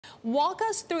Walk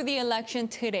us through the election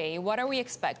today. What are we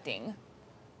expecting?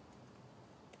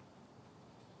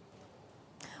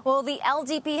 Well, the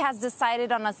LDP has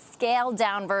decided on a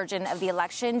scaled-down version of the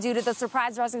election due to the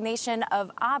surprise resignation of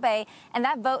Abe, and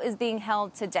that vote is being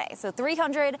held today. So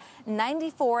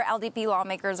 394 LDP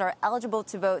lawmakers are eligible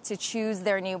to vote to choose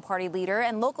their new party leader,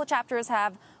 and local chapters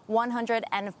have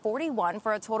 141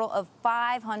 for a total of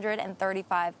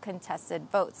 535 contested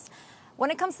votes. When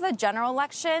it comes to the general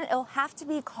election, it'll have to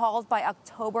be called by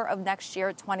October of next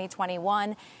year,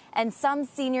 2021. And some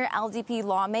senior LDP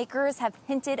lawmakers have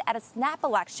hinted at a snap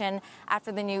election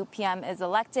after the new PM is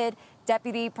elected.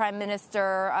 Deputy Prime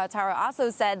Minister Taro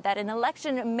Aso said that an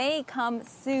election may come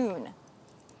soon.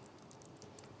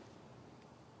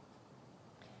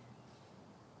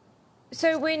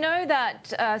 So we know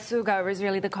that Suga is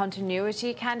really the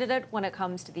continuity candidate when it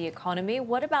comes to the economy.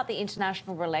 What about the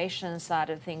international relations side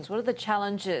of things? What are the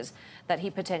challenges that he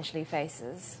potentially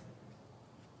faces?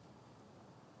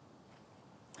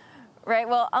 Right.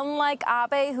 Well, unlike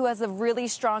Abe, who has a really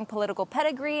strong political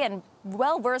pedigree and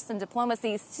well-versed in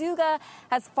diplomacy, Suga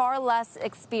has far less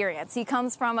experience. He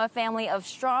comes from a family of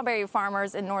strawberry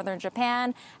farmers in northern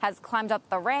Japan, has climbed up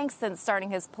the ranks since starting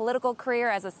his political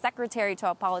career as a secretary to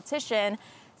a politician.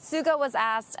 Suga was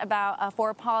asked about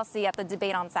foreign policy at the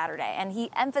debate on Saturday, and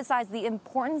he emphasized the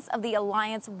importance of the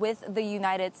alliance with the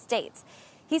United States.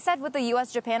 He said with the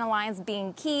U.S.-Japan alliance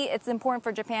being key, it's important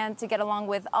for Japan to get along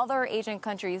with other Asian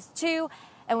countries, too.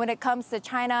 And when it comes to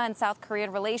China and South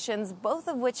Korean relations, both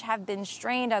of which have been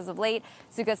strained as of late,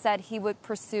 Suga said he would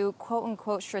pursue,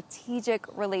 quote-unquote, strategic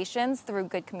relations through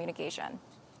good communication.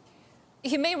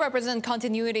 He may represent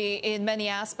continuity in many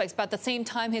aspects, but at the same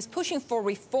time, he's pushing for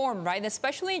reform, right?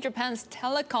 Especially in Japan's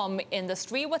telecom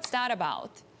industry. What's that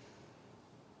about?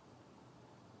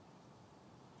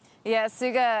 Yeah,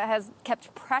 Suga has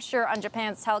kept pressure on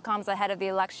Japan's telecoms ahead of the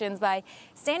elections by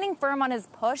standing firm on his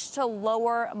push to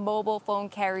lower mobile phone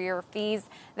carrier fees.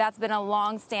 That's been a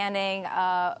long-standing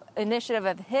initiative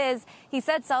of his. He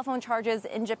said cell phone charges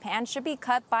in Japan should be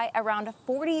cut by around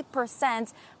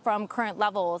 40% from current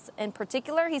levels. In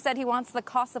particular, he said he wants the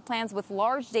cost of plans with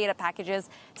large data packages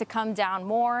to come down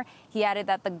more. He added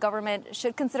that the government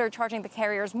should consider charging the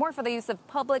carriers more for the use of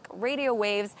public radio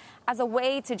waves as a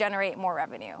way to generate more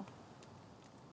revenue.